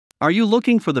Are you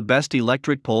looking for the best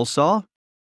electric pole saw?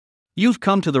 You've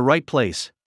come to the right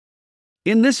place.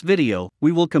 In this video,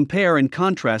 we will compare and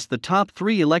contrast the top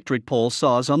 3 electric pole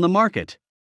saws on the market.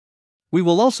 We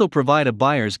will also provide a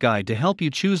buyer's guide to help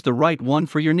you choose the right one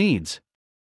for your needs.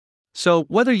 So,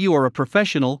 whether you are a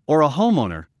professional or a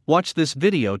homeowner, watch this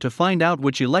video to find out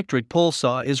which electric pole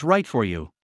saw is right for you.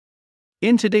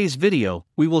 In today's video,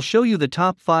 we will show you the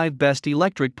top 5 best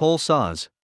electric pole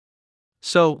saws.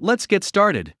 So, let's get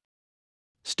started.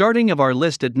 Starting of our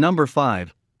list at number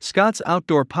 5, Scott's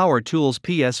Outdoor Power Tools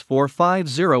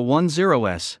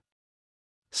PS45010S.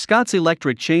 Scott's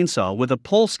electric chainsaw with a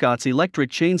pole. Scott's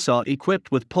electric chainsaw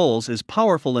equipped with poles is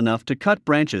powerful enough to cut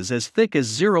branches as thick as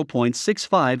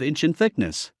 0.65 inch in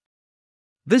thickness.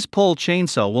 This pole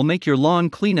chainsaw will make your lawn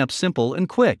cleanup simple and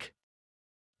quick.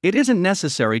 It isn't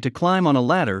necessary to climb on a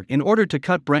ladder in order to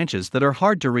cut branches that are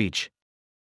hard to reach.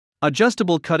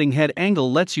 Adjustable cutting head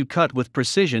angle lets you cut with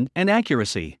precision and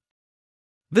accuracy.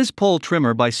 This pole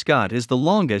trimmer by Scott is the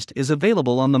longest is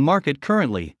available on the market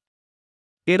currently.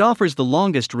 It offers the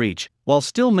longest reach, while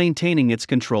still maintaining its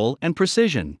control and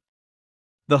precision.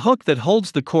 The hook that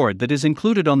holds the cord that is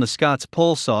included on the Scott's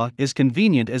pole saw is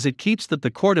convenient as it keeps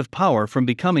the cord of power from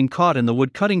becoming caught in the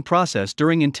wood cutting process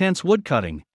during intense wood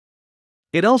cutting.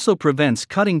 It also prevents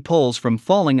cutting poles from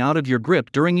falling out of your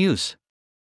grip during use.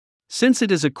 Since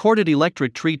it is a corded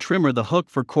electric tree trimmer, the hook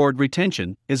for cord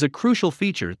retention is a crucial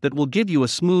feature that will give you a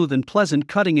smooth and pleasant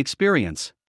cutting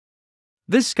experience.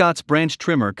 This Scott's branch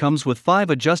trimmer comes with 5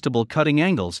 adjustable cutting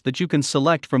angles that you can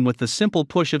select from with the simple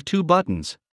push of 2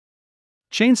 buttons.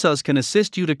 Chainsaws can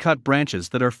assist you to cut branches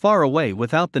that are far away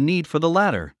without the need for the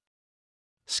ladder.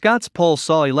 Scott's pole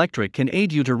saw electric can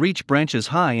aid you to reach branches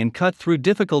high and cut through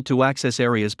difficult to access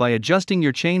areas by adjusting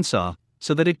your chainsaw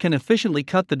so that it can efficiently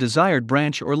cut the desired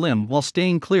branch or limb while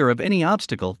staying clear of any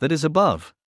obstacle that is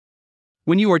above.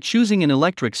 When you are choosing an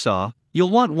electric saw, you'll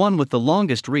want one with the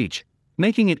longest reach,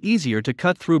 making it easier to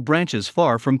cut through branches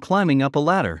far from climbing up a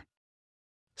ladder.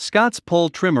 Scott's pole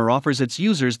trimmer offers its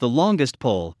users the longest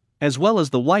pole, as well as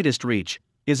the widest reach,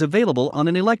 is available on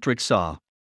an electric saw.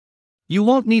 You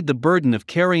won't need the burden of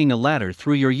carrying a ladder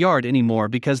through your yard anymore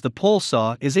because the pole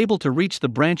saw is able to reach the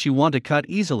branch you want to cut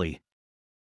easily.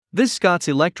 This Scott's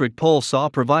electric pole saw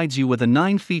provides you with a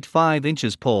 9 feet 5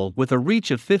 inches pole with a reach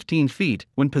of 15 feet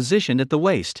when positioned at the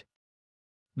waist.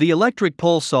 The electric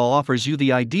pole saw offers you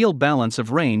the ideal balance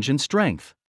of range and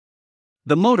strength.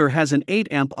 The motor has an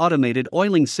 8-amp automated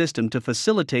oiling system to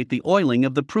facilitate the oiling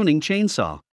of the pruning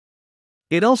chainsaw.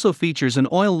 It also features an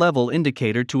oil level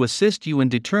indicator to assist you in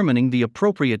determining the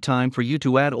appropriate time for you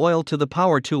to add oil to the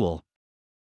power tool.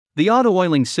 The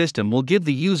auto-oiling system will give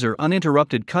the user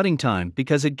uninterrupted cutting time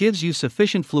because it gives you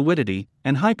sufficient fluidity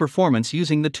and high performance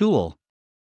using the tool.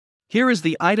 Here is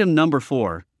the item number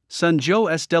 4, Sunjo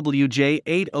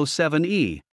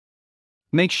SWJ807E.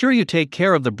 Make sure you take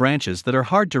care of the branches that are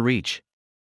hard to reach.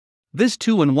 This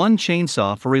 2-in-1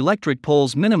 chainsaw for electric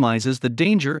poles minimizes the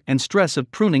danger and stress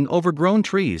of pruning overgrown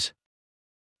trees.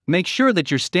 Make sure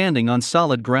that you're standing on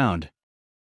solid ground.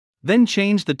 Then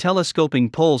change the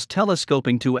telescoping poles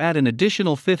to add an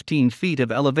additional 15 feet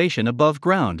of elevation above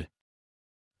ground.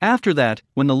 After that,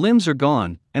 when the limbs are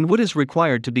gone and wood is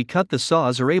required to be cut, the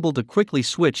saws are able to quickly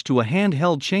switch to a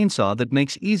handheld chainsaw that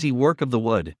makes easy work of the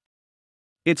wood.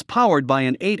 It's powered by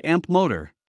an 8-amp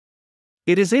motor.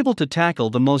 It is able to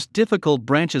tackle the most difficult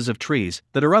branches of trees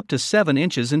that are up to 7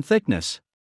 inches in thickness.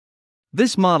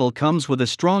 This model comes with a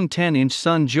strong 10-inch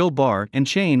Sunjo bar and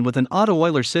chain with an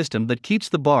auto-oiler system that keeps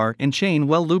the bar and chain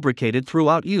well lubricated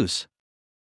throughout use.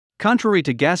 Contrary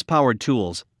to gas-powered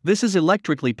tools, this is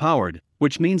electrically powered,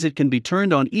 which means it can be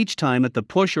turned on each time at the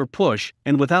push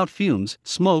and without fumes,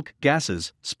 smoke,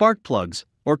 gases, spark plugs,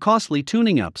 or costly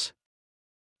tuning-ups.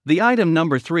 The item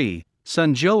number 3,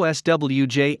 Sunjo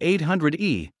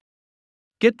SWJ800E.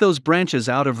 Get those branches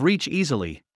out of reach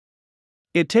easily.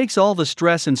 It takes all the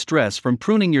stress from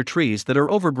pruning your trees that are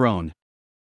overgrown.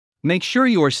 Make sure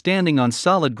you are standing on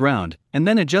solid ground and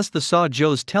then adjust the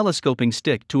Sunjo's telescoping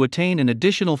stick to attain an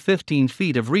additional 15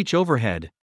 feet of reach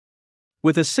overhead.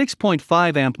 With a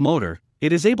 6.5-amp motor,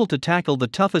 it is able to tackle the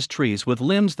toughest trees with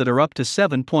limbs that are up to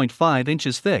 7.5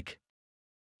 inches thick.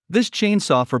 This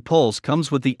chainsaw for poles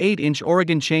comes with the 8-inch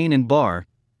Oregon chain and bar,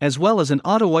 as well as an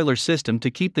auto-oiler system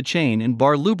to keep the chain and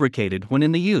bar lubricated when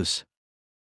in the use.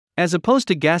 As opposed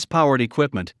to gas-powered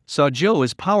equipment, Sunjo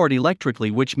is powered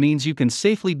electrically, which means you can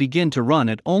safely begin to run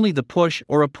at only the push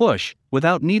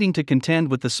without needing to contend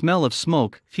with the smell of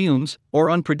smoke, fumes, or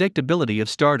unpredictability of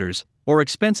starters, or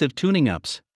expensive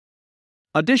tuning-ups.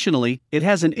 Additionally, it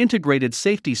has an integrated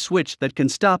safety switch that can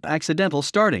stop accidental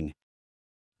starting.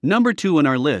 Number 2 on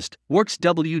our list, Worx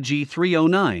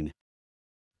WG309.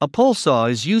 A pole saw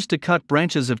is used to cut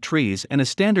branches of trees and a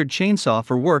standard chainsaw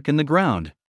for work in the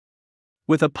ground.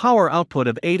 With a power output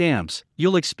of 8 amps,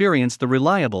 you'll experience the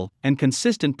reliable and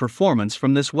consistent performance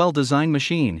from this well-designed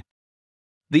machine.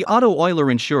 The auto oiler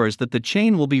ensures that the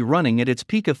chain will be running at its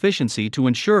peak efficiency to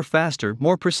ensure faster,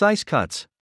 more precise cuts.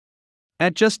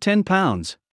 At just 10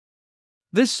 pounds.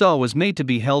 This saw was made to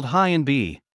be held high and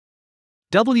B.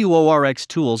 WORX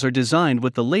tools are designed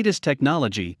with the latest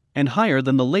technology and higher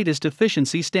than the latest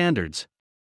efficiency standards.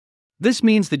 This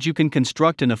means that you can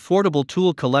construct an affordable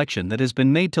tool collection that has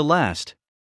been made to last.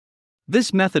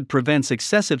 This method prevents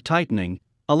excessive tightening,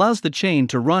 allows the chain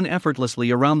to run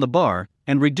effortlessly around the bar,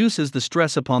 and reduces the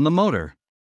stress upon the motor.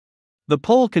 The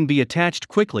pole can be attached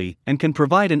quickly and can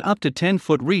provide an up to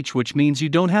 10-foot reach, which means you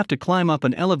don't have to climb up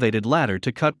an elevated ladder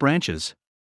to cut branches.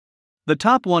 The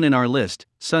top one in our list,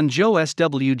 Sunjo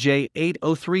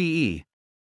SWJ803E.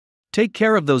 Take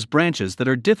care of those branches that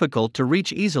are difficult to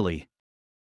reach easily.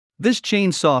 This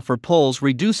chainsaw for poles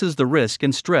reduces the risk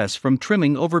and stress from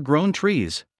trimming overgrown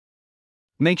trees.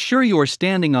 Make sure you are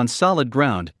standing on solid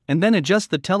ground, and then adjust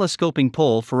the telescoping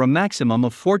pole for a maximum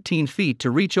of 14 feet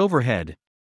to reach overhead.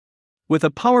 With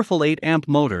a powerful 8-amp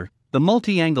motor, the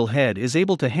multi-angle head is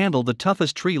able to handle the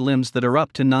toughest tree limbs that are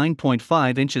up to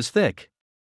 9.5 inches thick.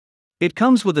 It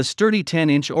comes with a sturdy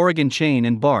 10-inch Oregon chain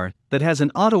and bar that has an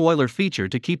auto oiler feature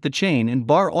to keep the chain and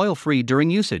bar oil-free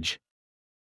during usage.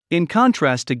 In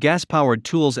contrast to gas-powered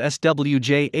tools,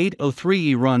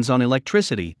 SWJ803E runs on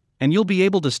electricity, and you'll be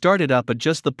able to start it up at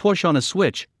just the push on a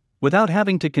switch, without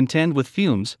having to contend with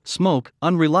fumes, smoke,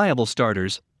 unreliable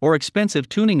starters, or expensive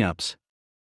tuning-ups.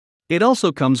 It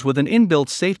also comes with an inbuilt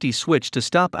safety switch to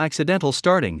stop accidental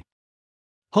starting.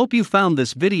 Hope you found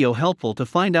this video helpful to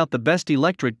find out the best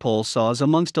electric pole saws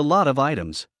amongst a lot of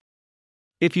items.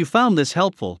 If you found this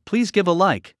helpful, please give a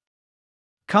like.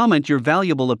 Comment your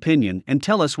valuable opinion and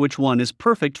tell us which one is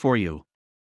perfect for you.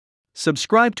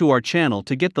 Subscribe to our channel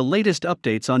to get the latest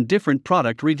updates on different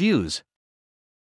product reviews.